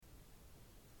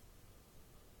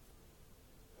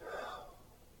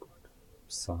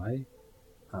sigh.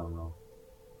 I don't know.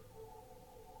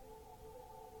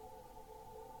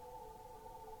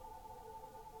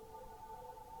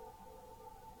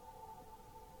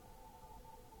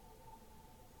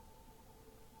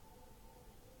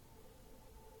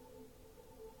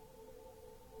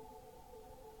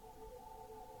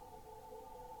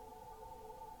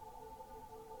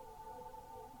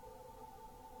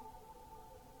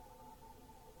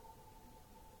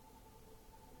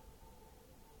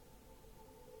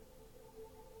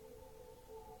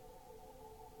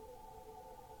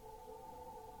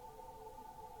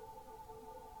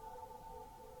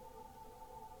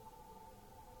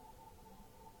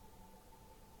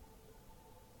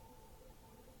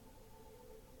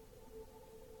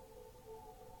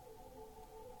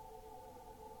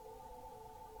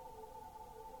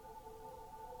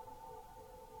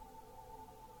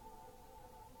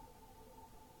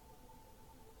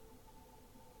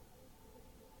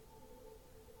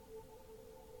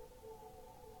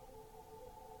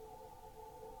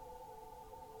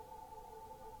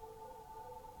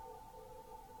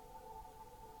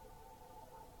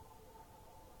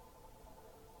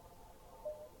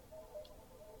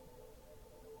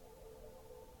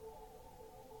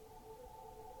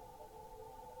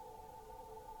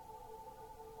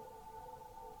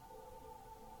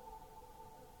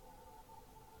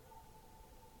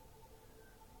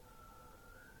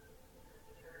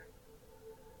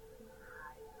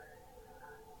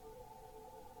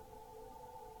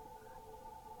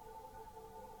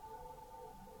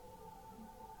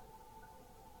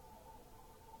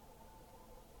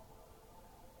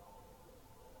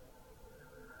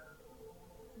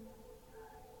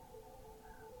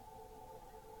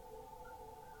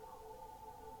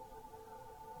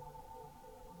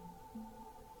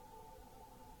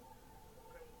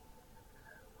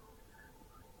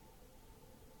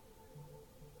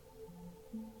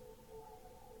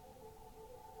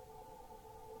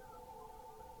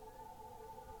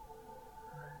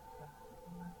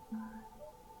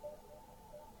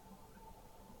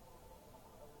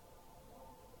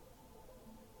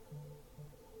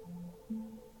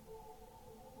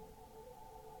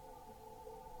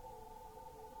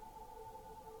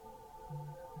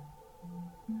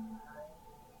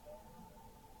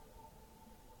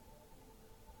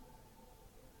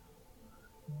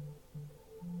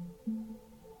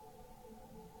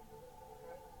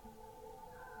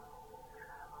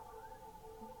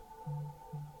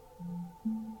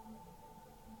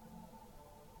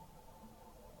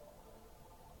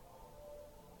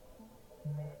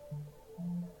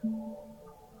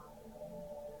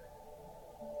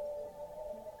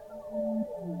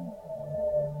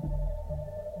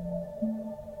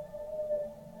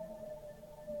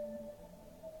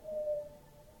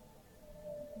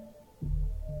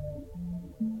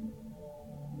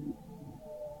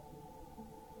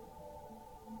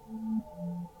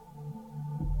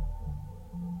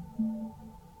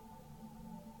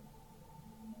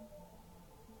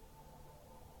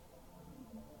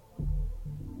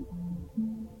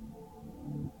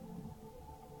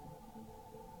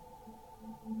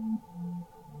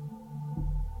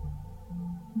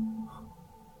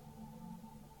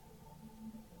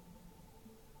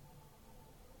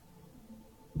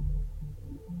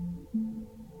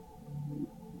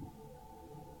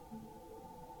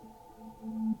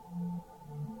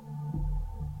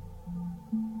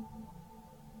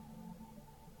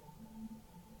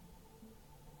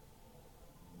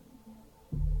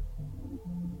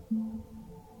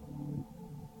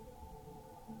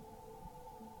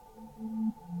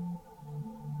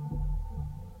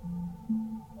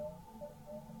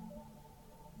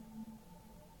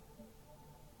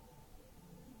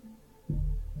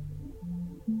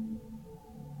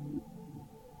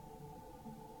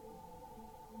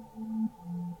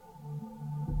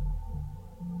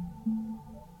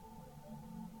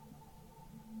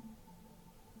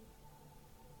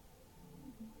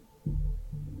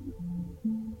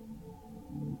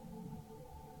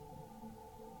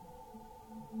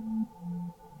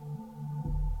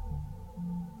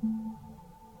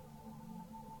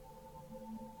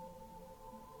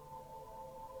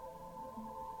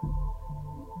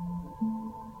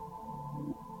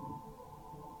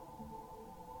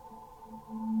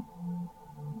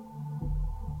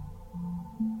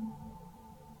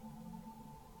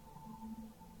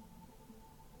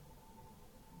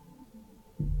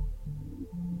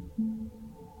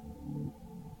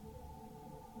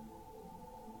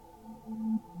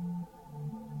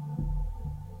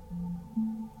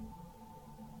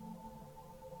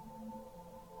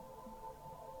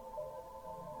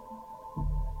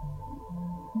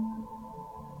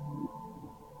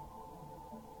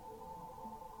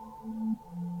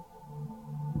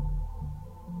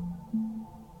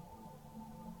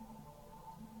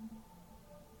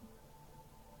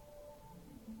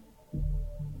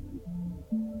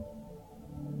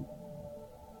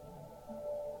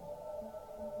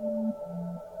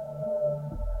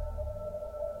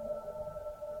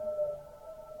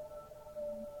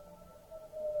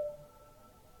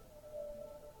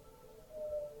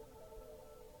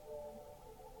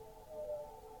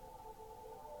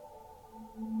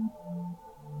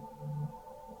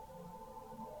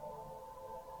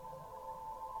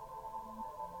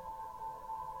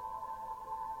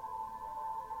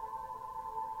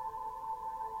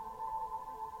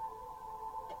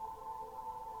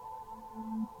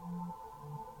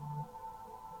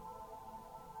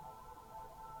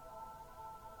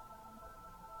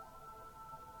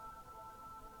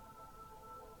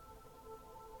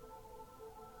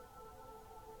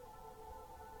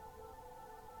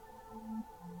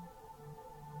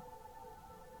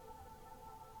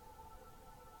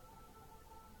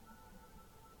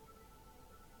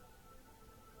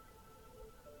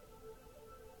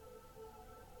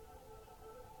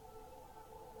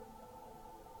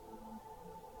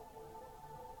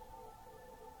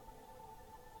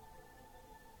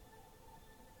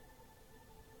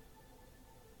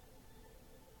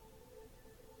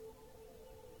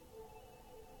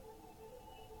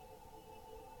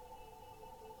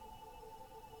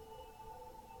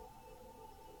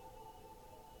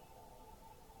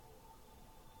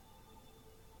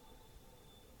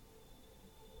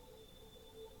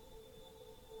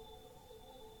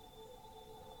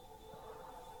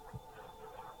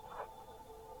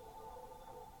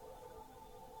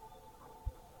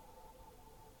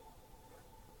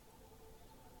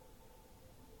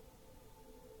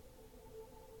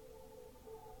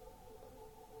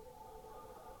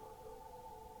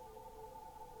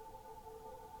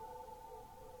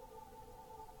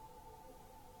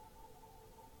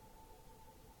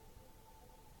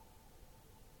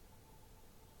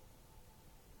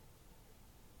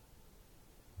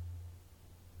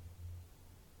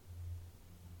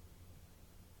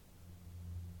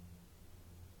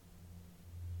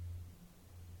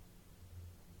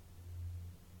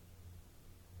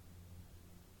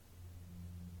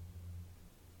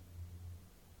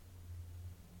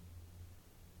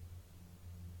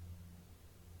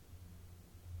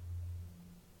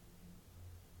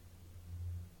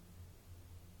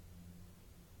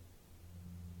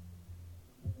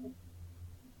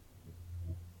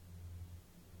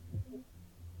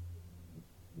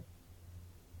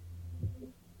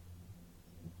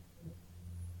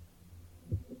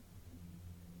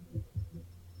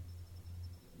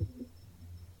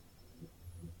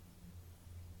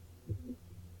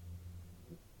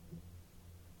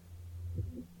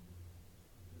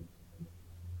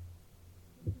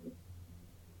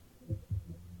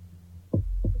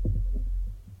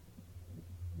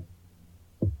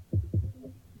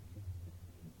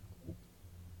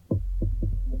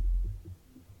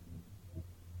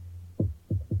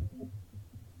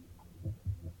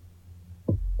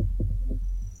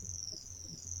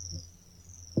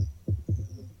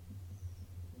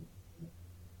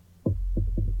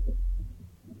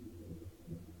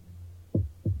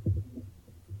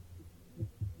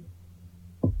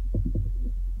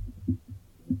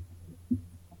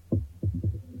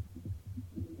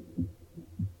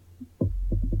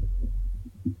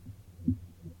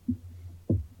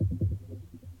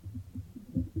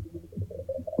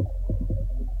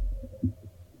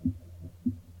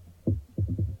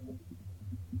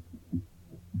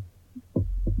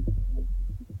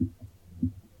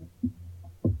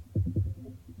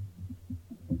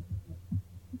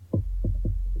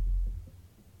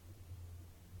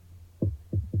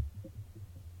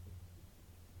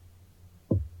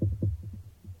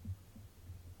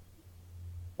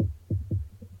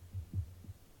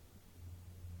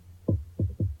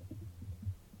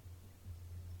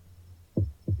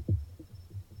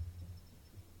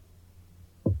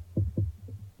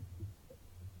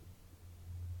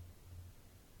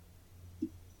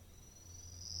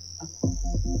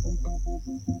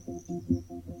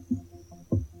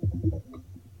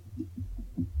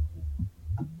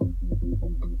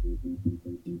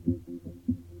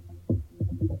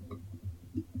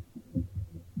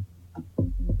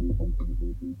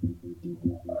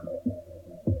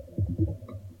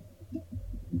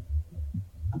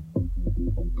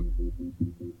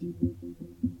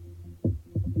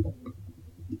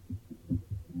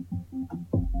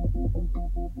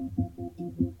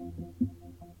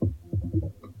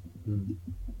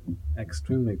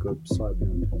 Extremely good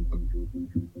Psybient.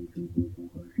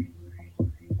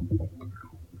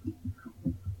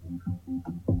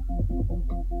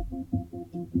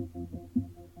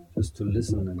 Just to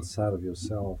listen inside of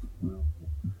yourself.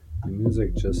 The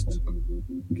music just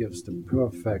gives the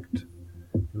perfect,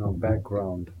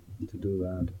 background to do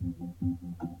that.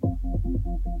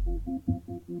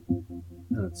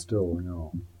 And it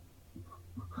still,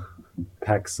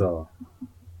 packs a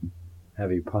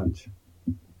heavy punch.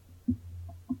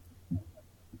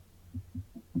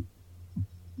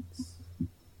 It's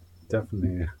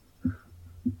definitely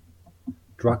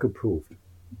drug approved.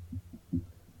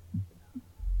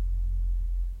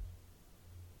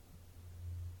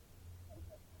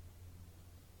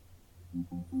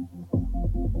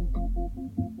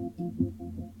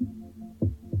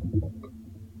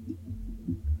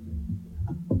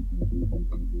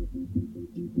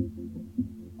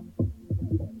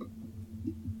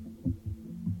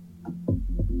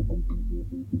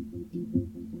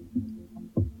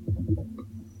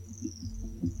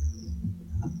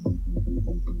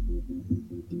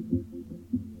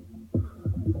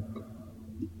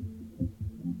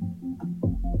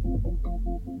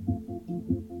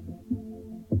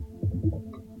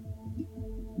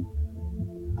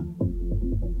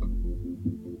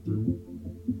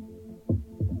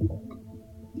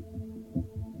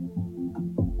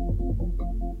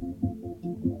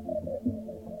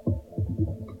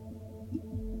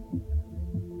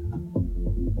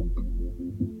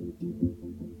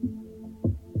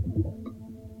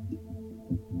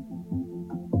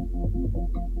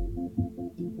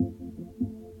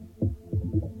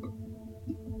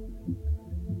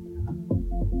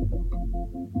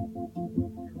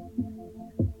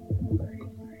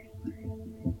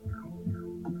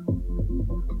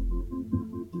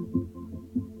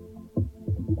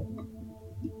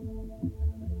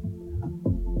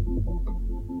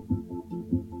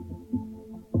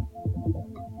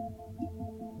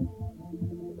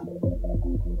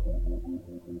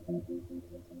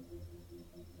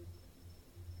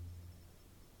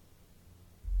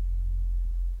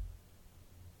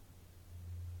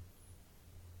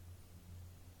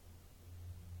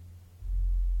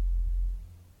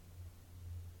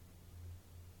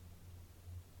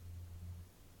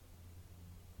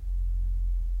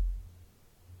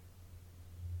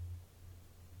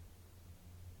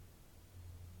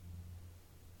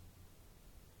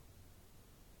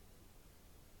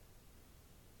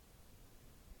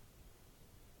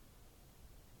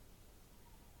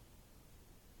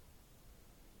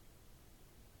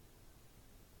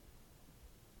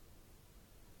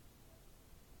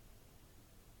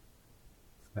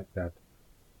 Like that.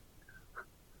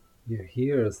 You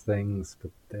hear things,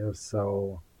 but they're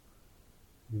so,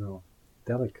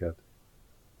 delicate.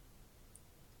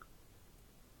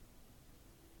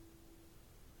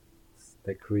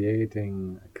 They're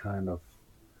creating a kind of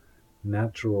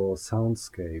natural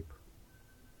soundscape.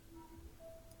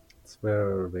 It's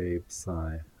very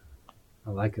Psy. I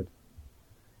like it.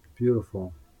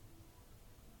 Beautiful.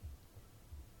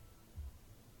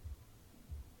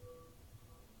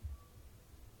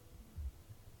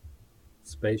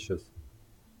 Spacious.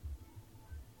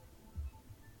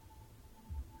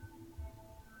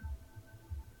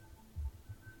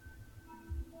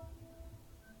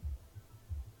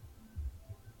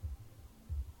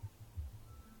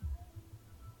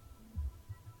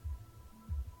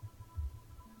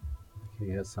 You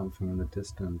hear something in the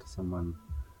distance,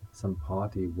 some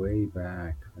party way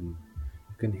back, and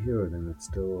you can hear it, and it's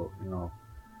still,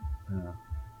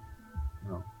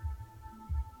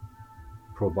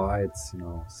 provides,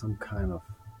 some kind of,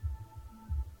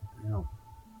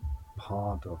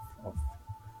 part of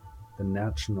the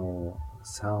natural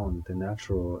sound, the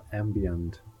natural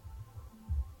ambient,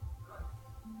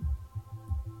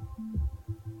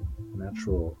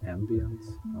 natural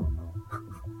ambience. I don't know.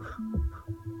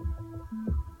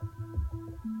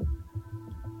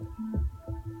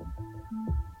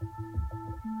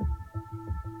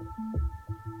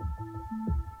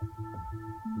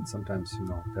 And sometimes,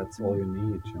 that's all you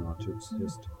need, to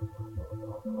just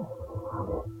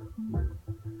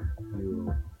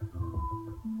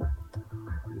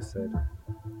you said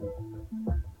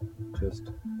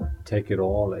Just take it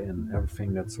all in,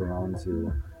 everything that surrounds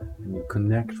you, and you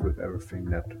connect with everything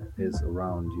that is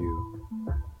around you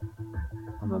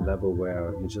on a level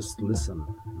where you just listen,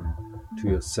 to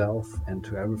yourself and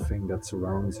to everything that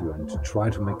surrounds you, and to try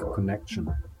to make a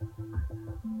connection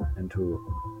and to,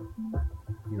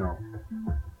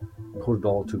 put it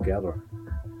all together.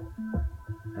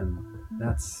 And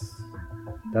that's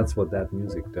what that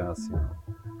music does.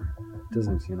 It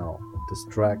doesn't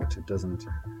distract. It doesn't.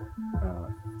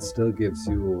 It still gives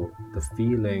you the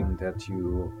feeling that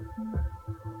you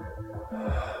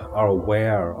are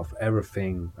aware of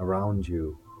everything around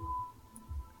you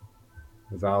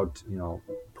without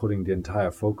putting the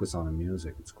entire focus on the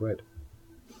music. It's great.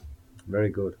 Very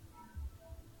good.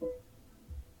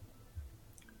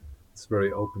 It's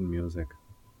very open music.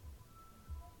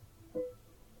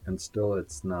 And still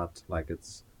it's not like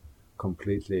it's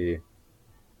completely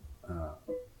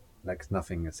like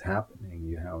nothing is happening.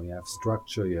 You have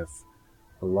structure, you have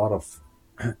a lot of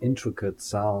intricate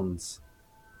sounds,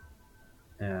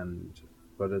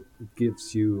 but it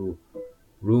gives you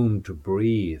room to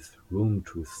breathe, room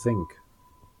to think,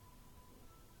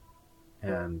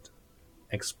 and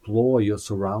explore your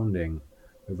surrounding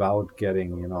without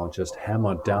getting just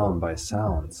hammered down by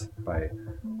sounds, by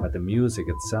the music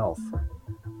itself.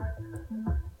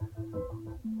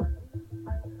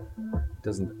 It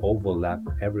doesn't overlap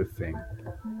everything,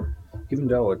 even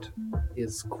though it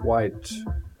is quite,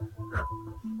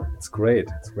 it's great,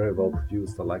 it's very well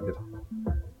produced. I like it.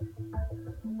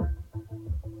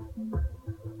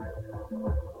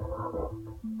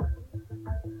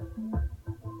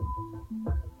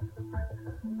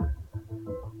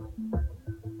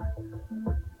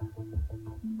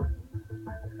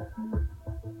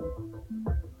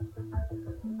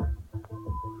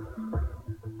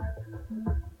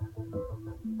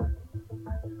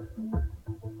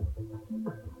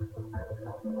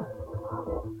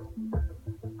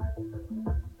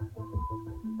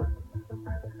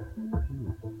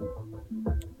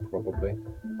 Probably.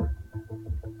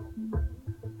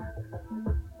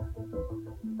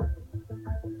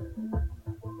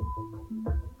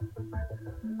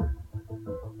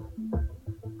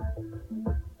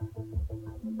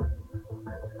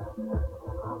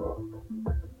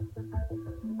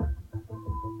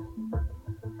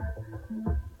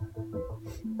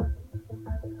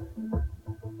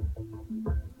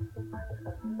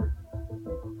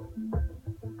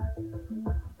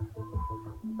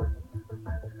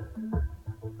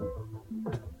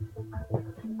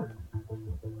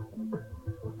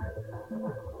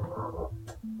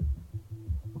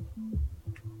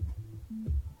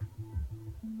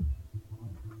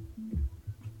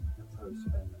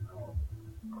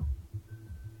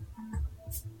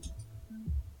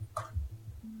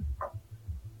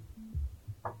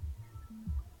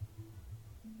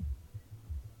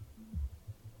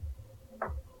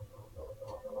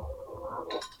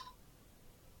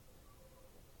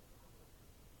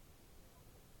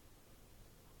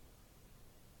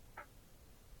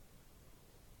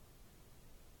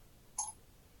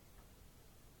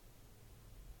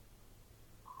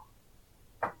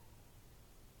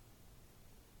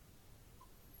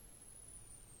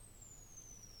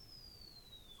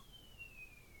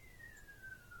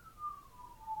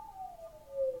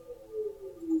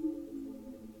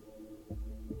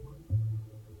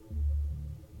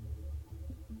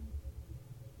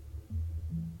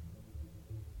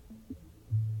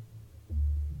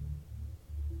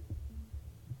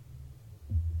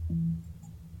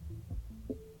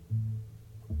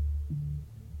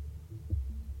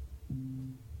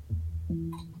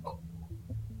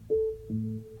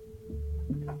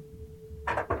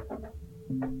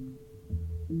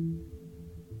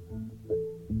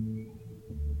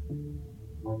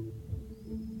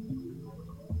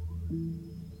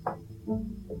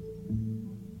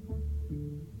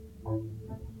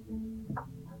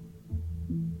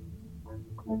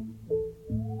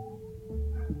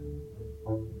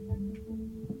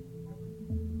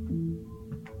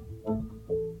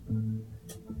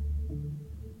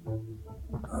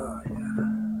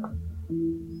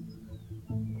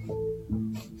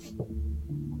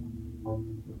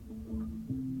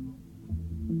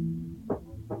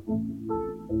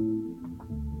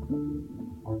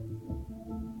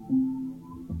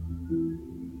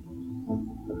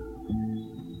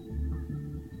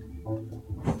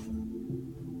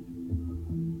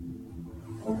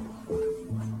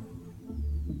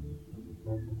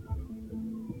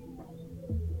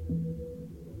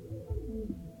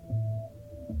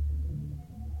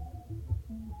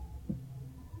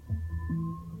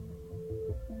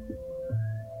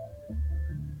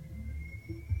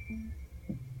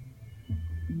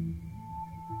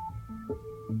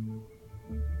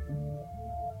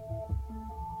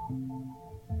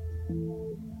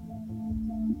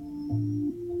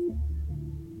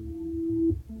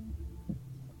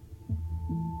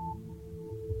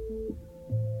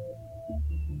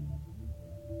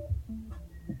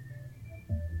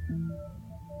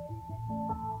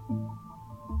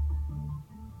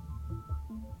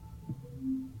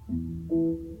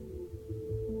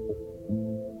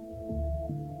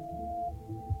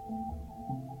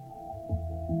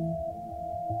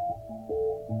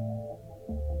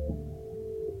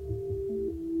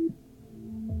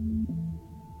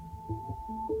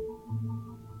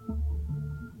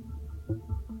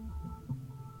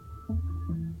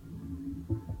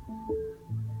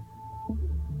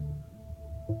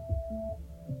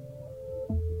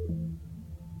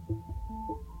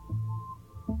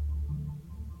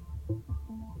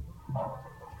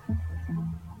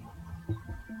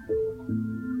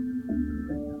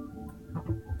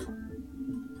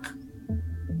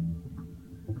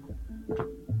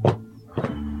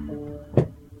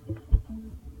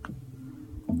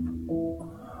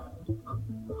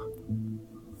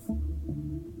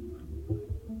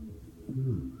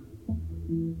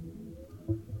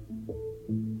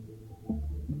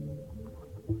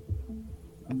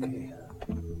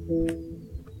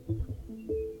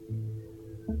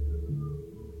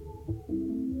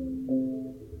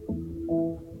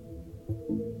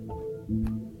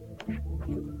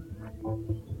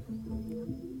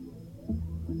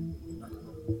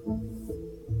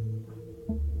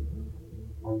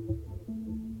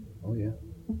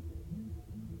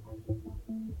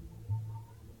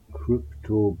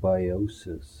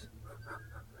 Cryptobiosis.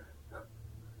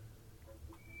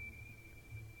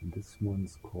 This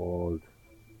one's called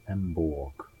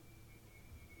Emborg.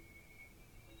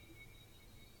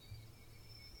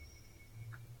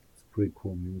 It's pretty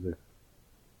cool music.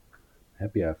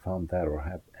 Happy I found that,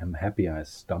 or I'm happy I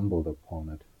stumbled upon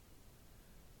it.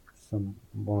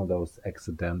 One of those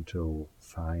accidental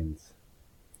finds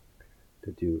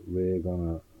that you really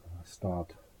gonna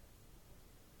start,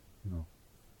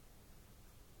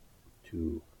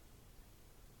 to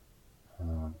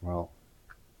well,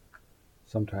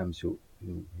 sometimes you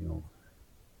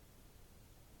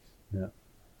yeah,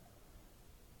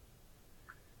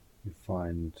 you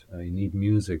find you need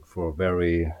music for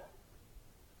very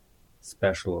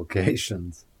special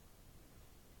occasions.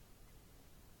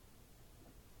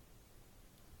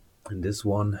 And this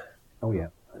one, oh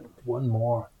yeah, one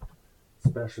more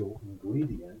special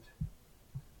ingredient,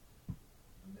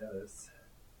 and that is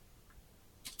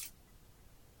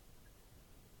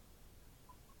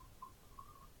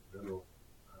a little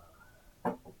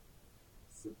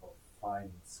sip of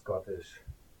fine Scottish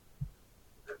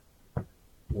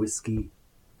whiskey.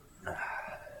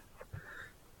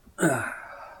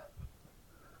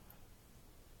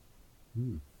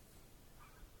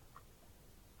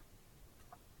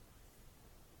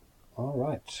 All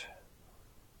right.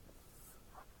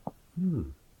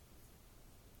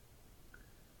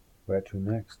 Where to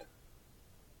next?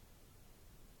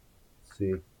 Let's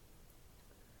see.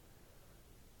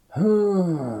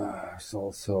 It's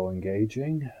also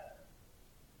engaging.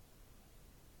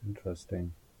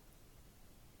 Interesting.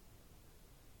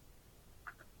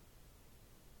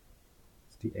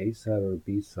 It's the A side or the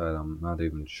B side? I'm not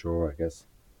even sure. I guess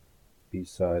B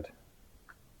side.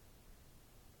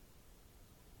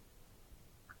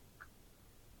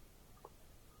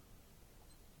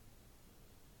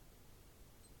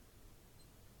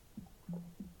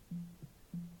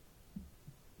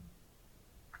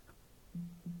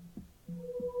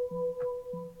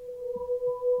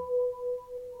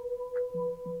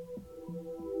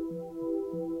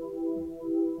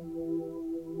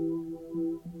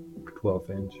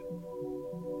 Inch.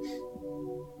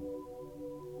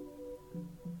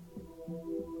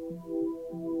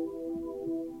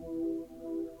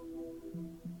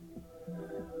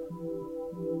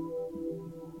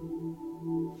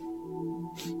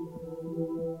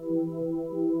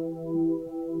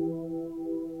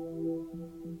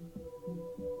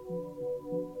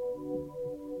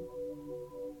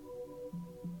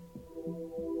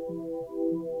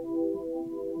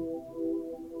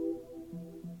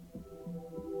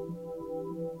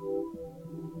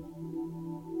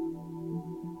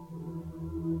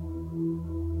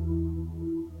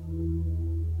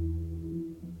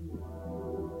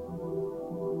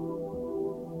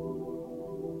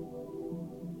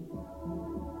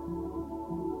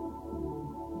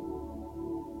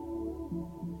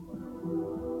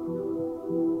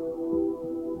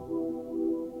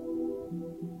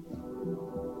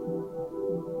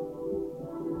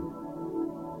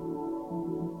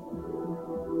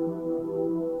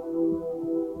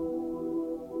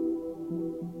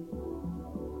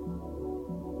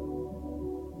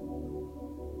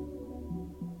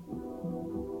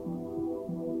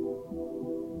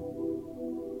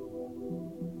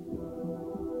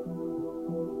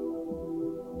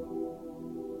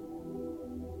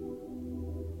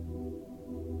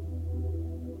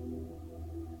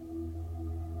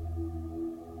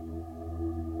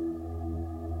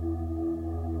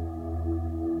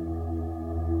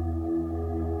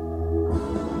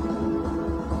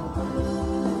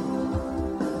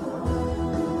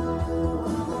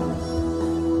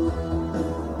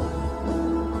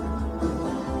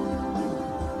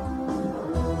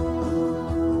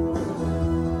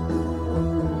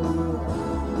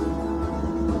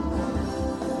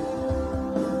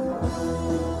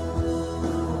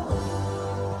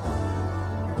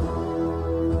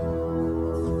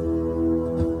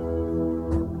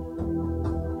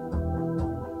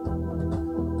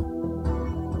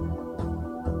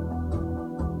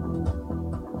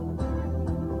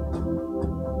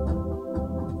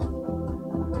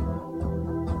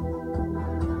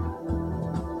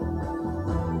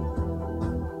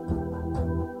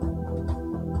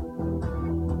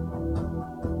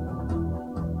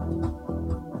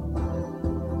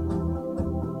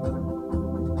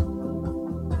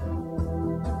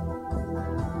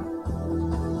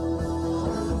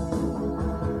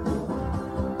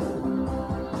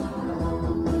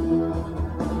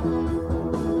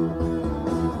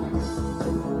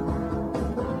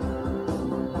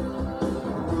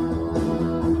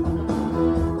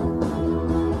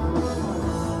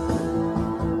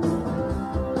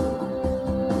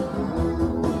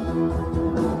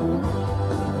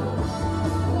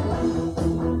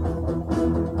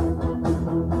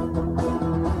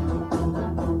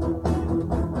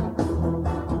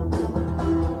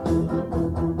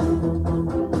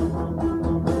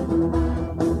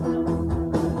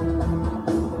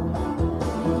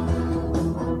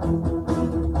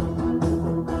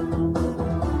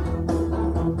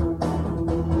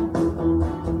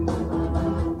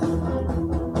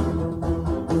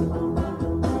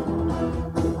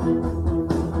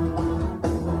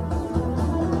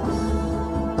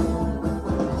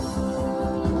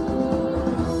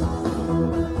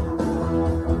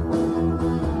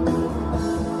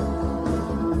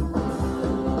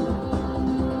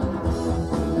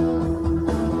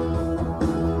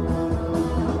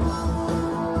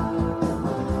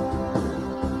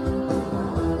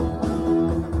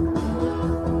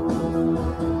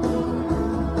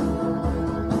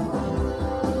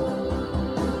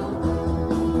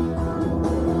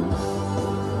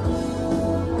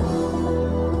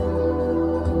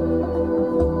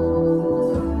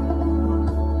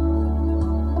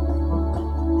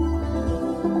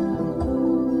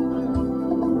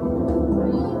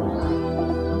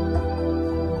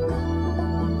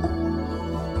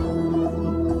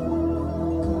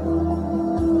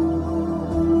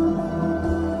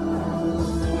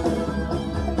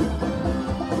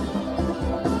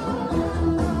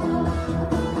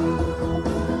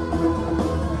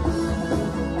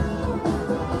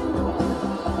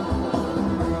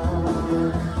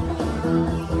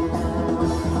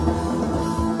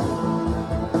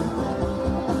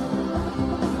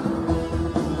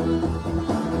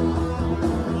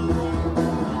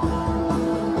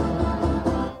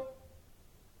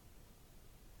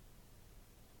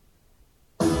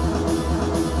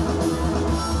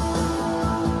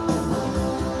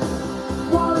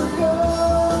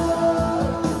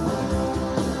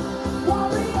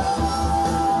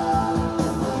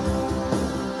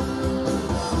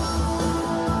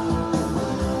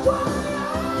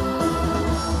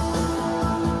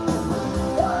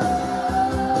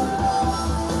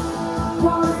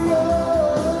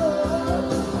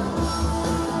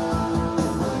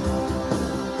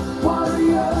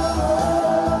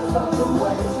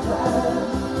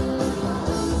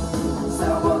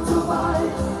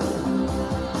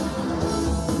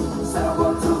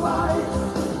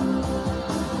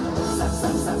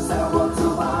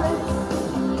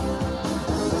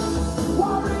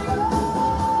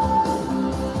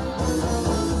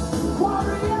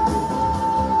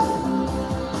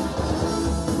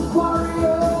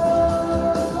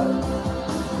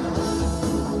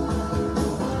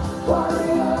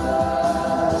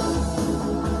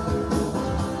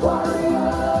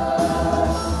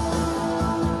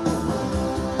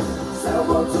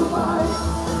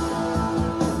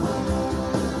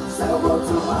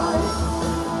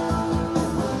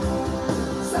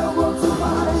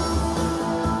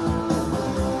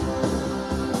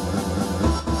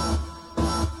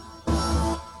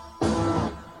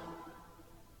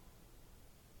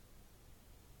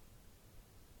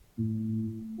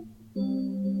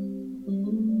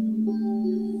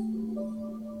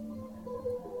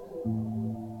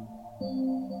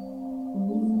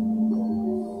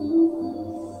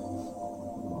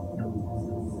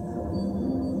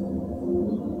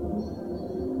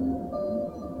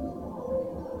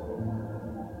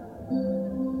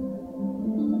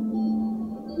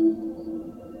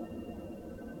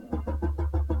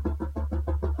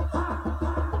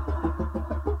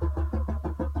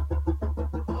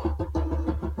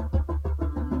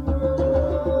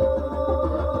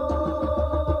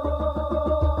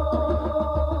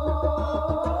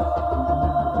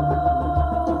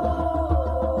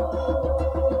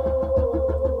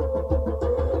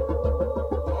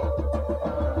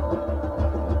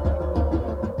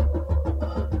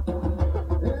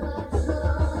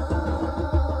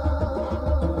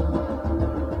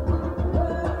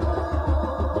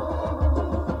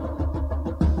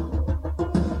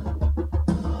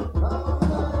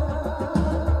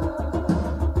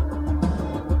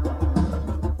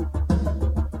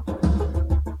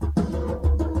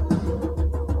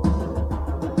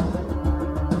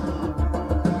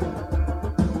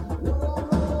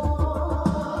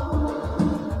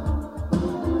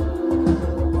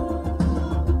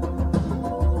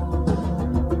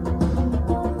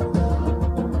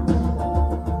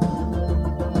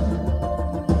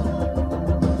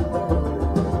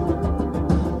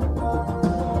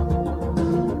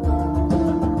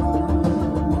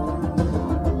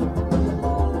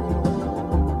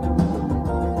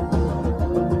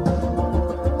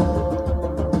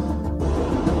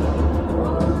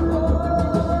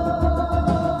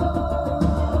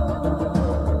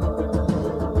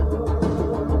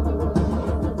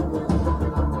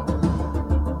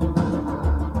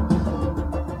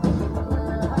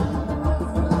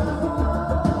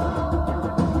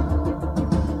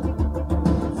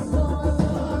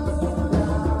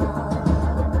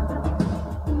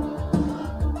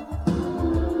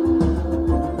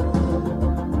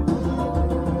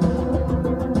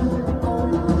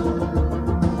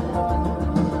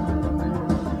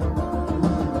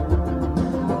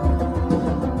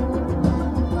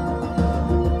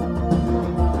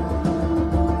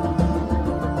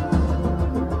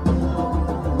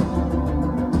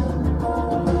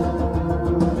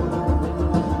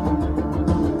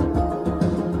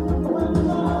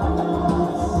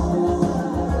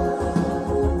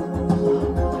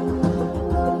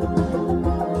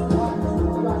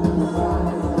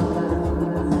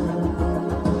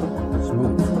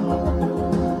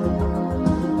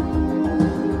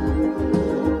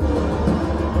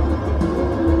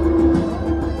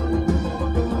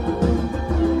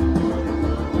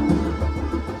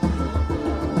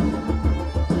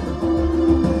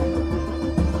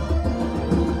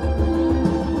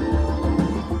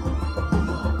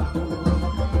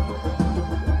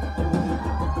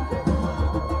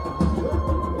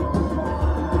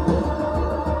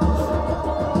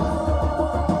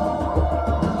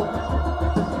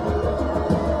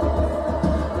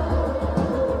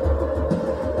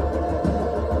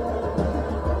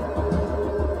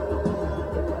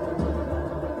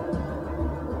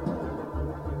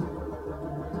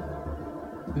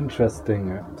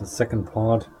 Interesting. The second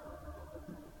part,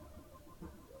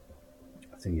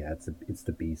 I think, yeah, it's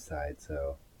the B side,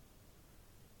 so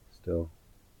still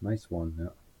nice one. Yeah,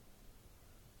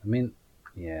 I mean,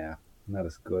 yeah, not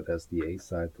as good as the A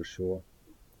side for sure,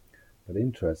 but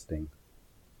interesting.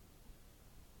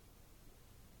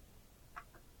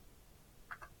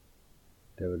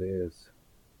 There it is.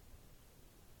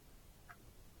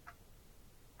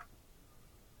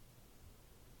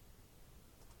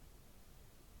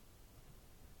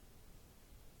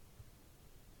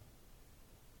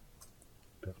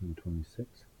 Definitely 26.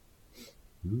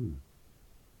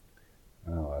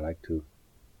 Oh, I like to.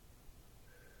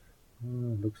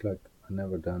 Looks like I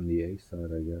never done the A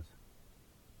side, I guess.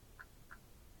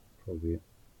 Probably.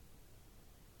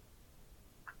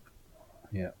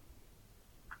 Yeah.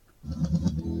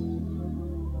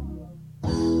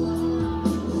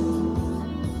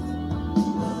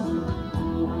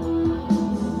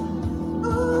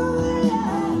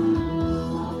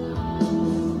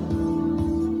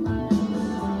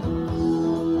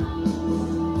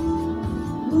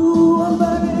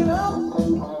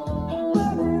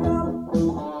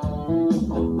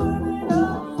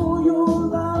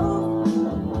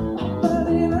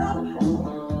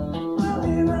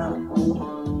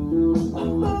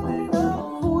 Burn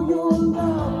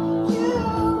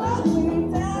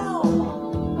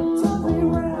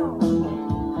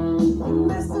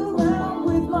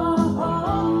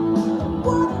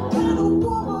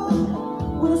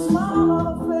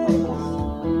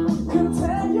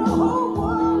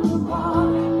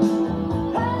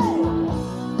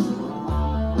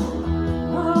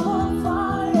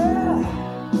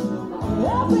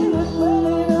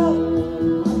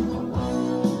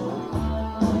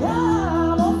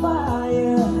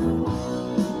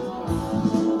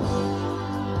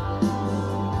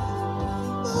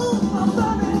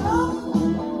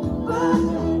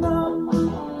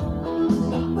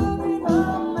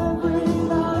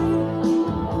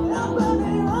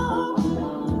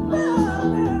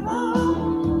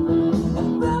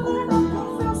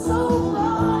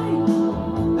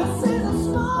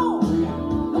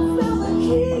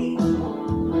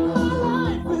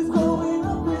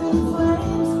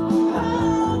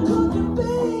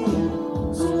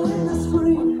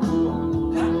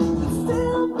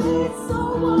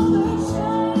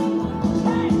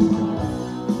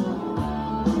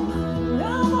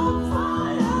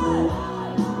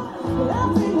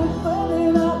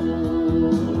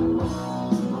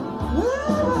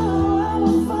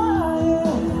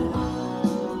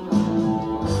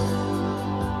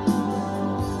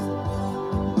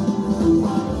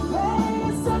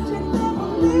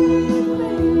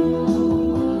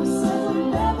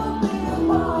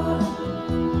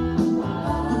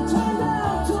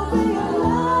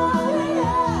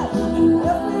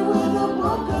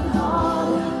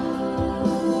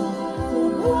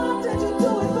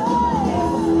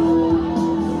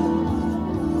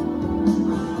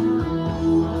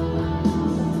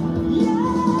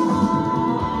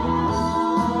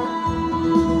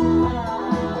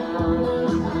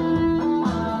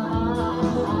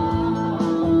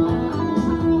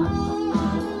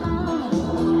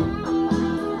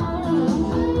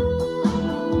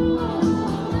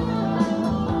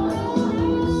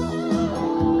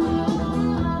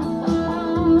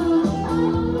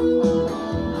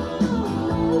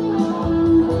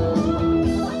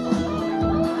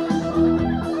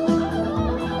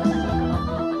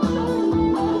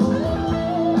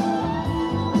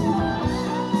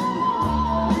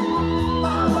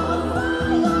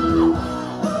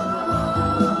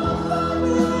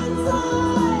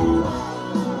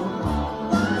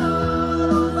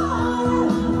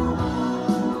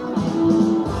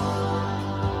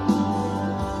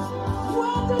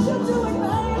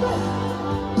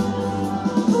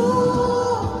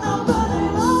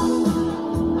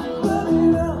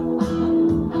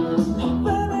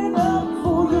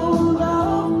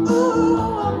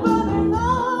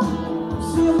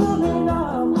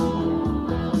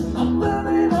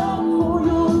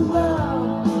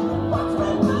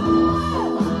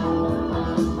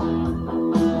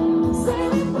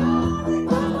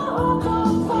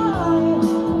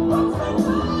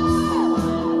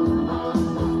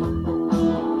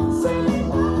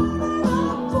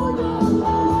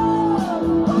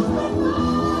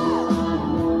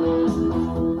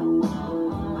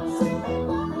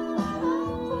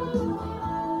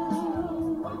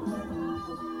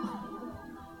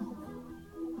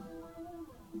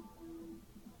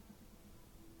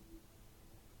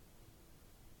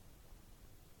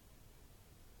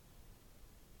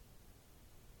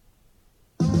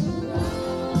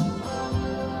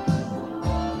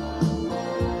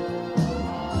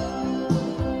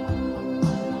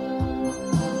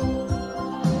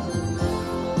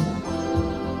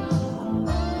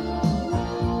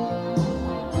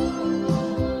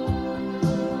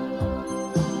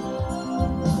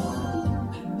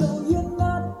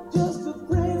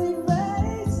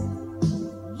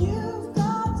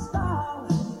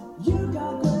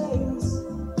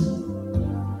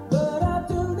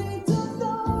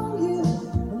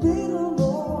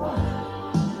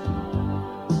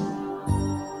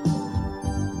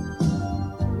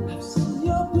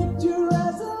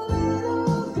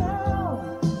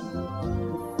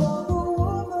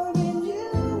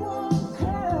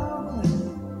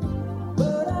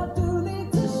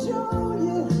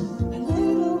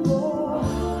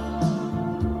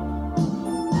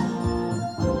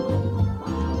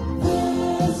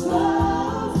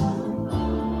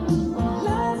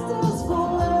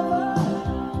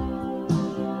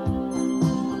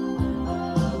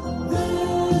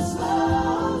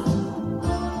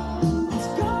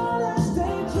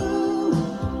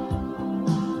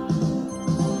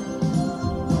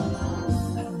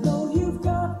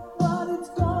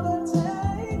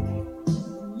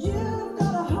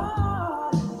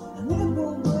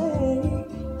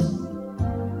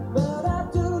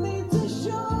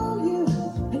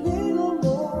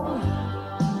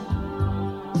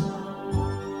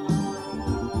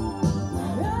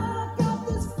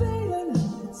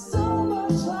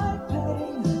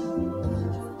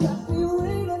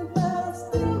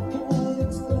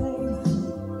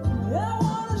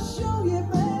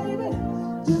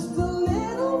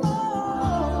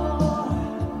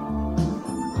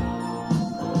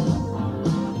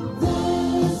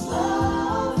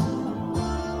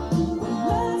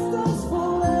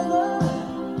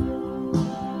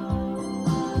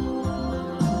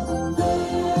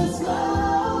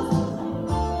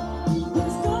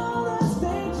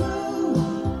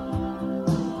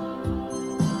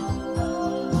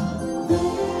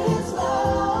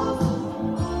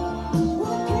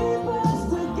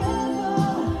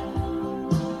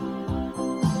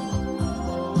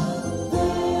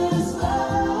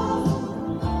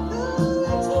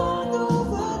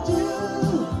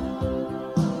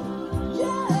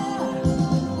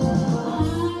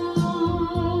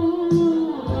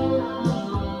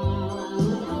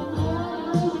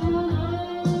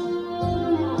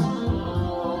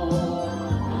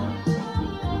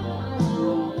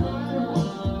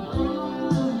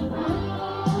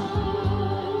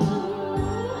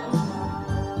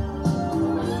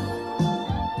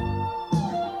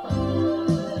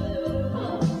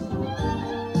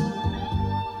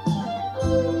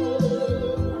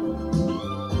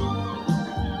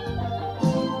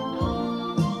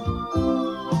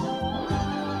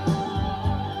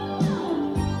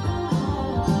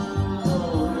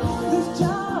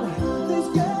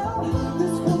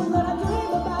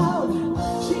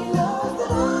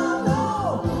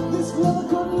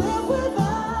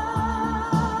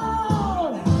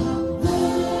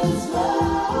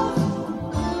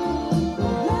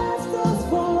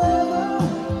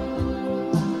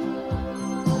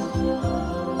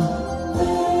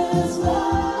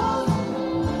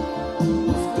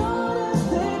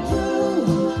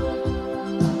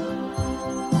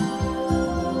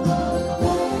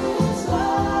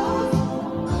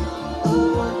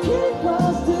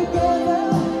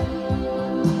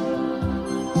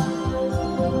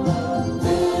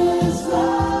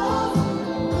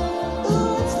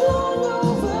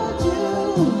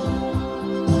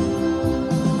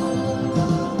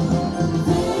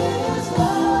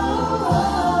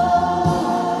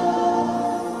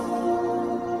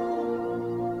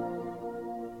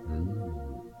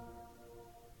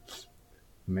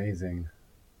Amazing.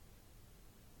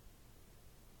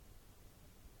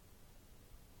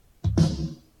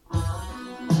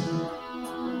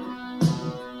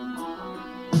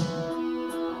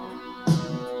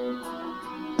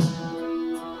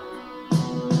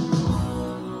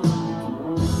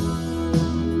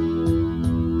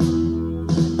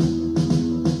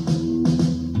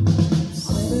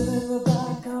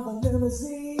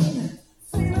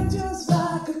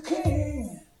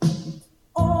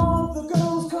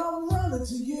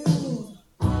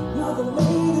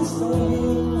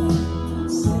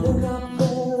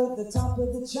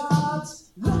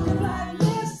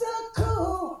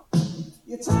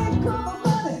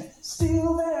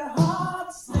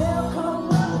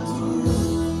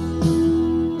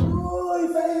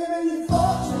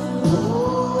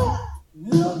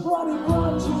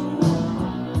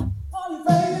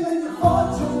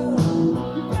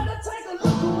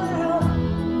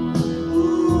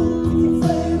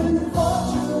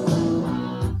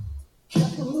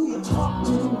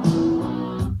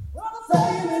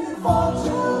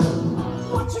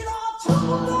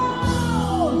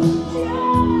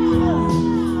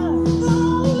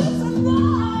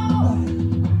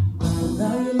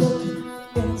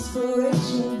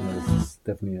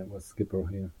 Definitely was Skipper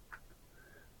here.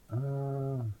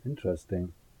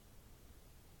 Interesting.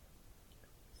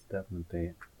 It's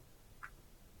definitely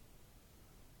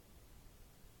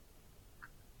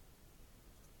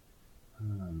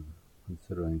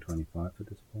considering 25 at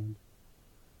this point.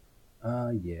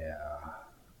 Yeah,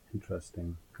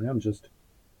 interesting. Yeah, I'm just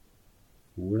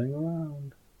fooling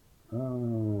around.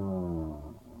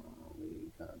 Oh,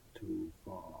 we got too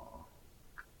far.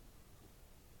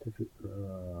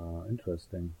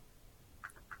 Interesting.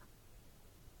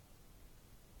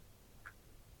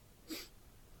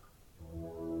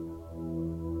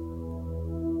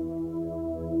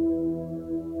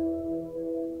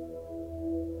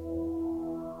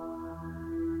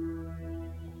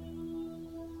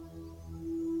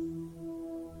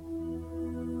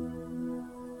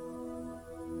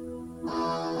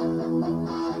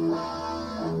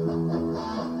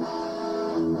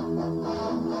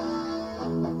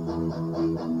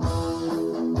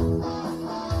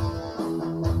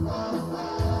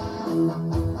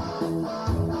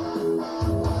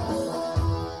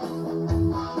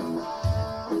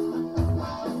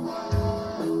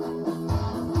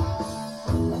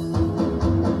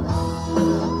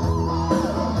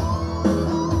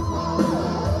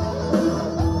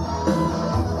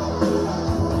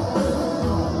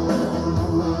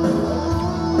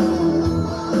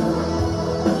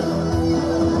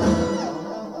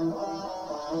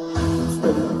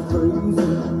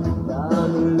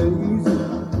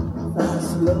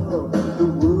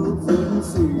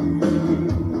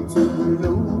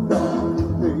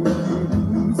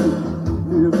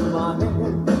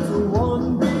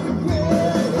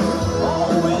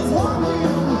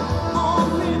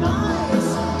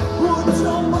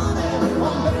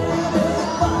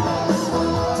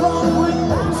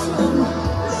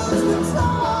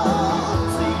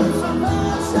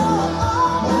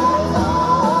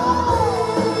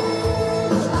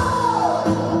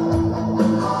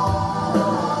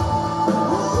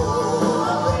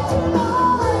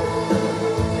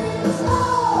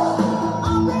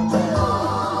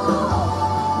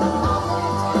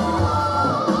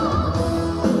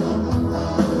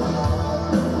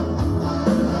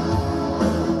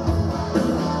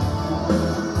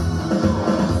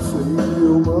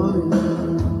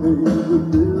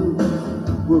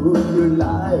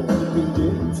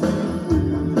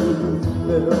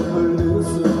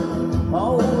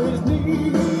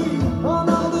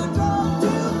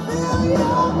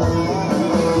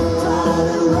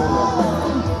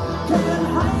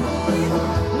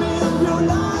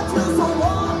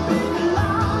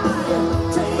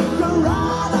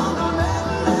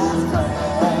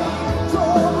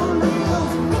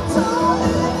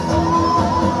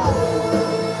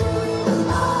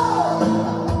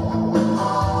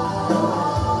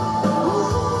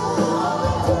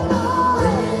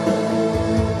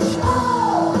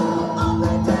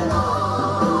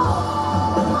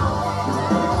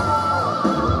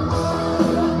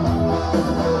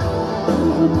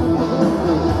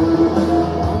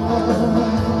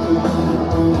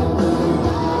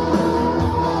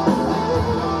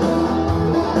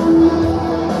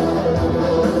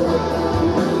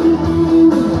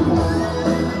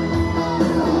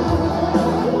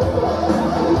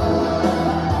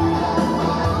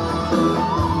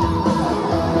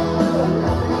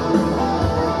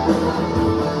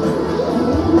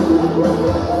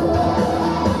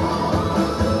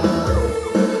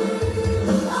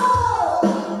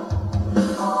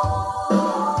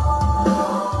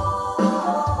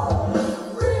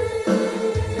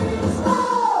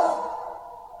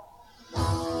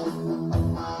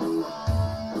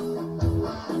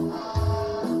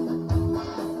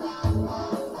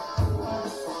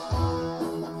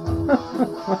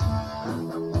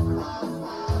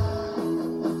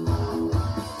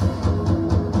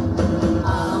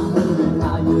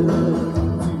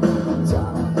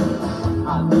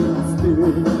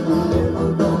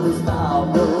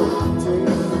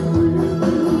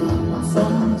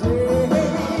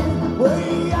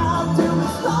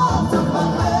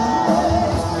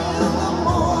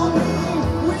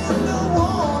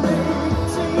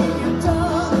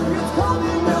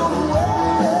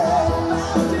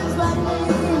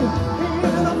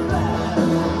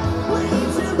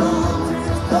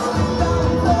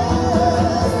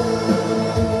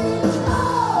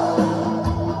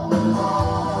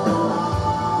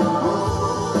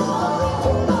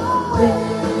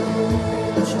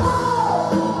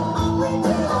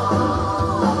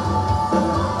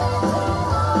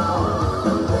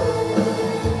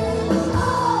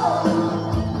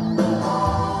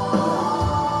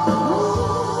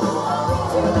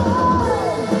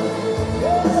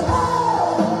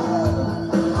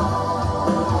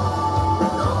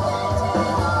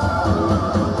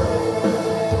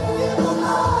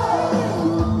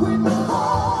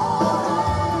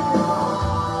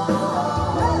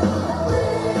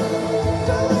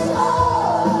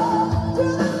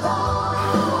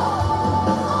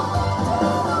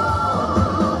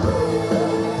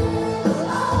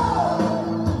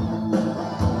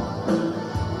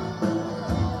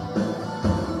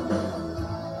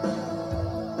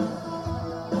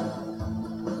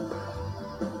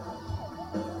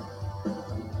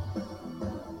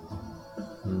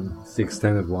 It's the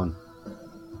extended one.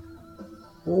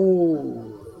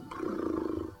 Oh,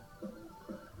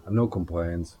 no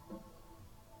complaints.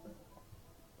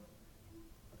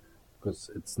 Because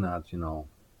it's not,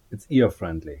 it's ear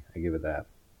friendly. I give it that.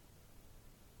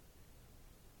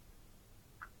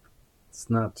 It's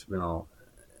not, I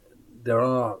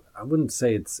wouldn't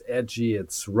say it's edgy,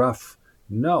 it's rough.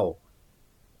 No,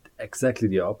 exactly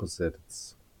the opposite.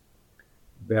 It's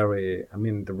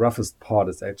the roughest part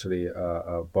is actually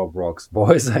Bob Rock's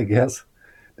voice, I guess.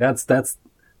 That's that's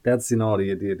that's the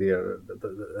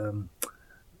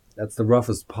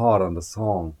roughest part on the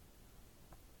song.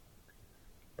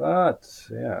 But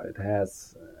yeah, it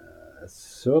has a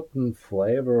certain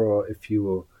flavor if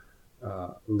you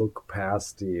look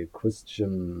past the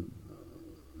Christian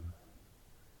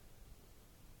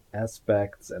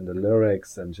aspects and the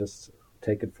lyrics and just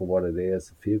take it for what it is,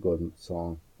 a feel-good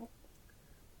song,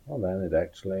 well, then it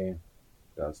actually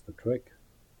does the trick.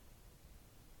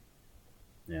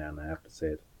 Yeah, and I have to say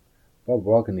it. Bob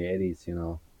Rock in the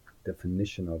 '80s,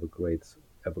 definition of a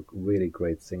really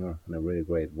great singer and a really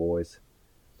great voice.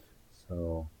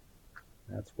 So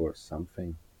that's worth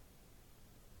something.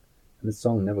 And the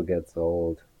song never gets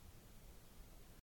old.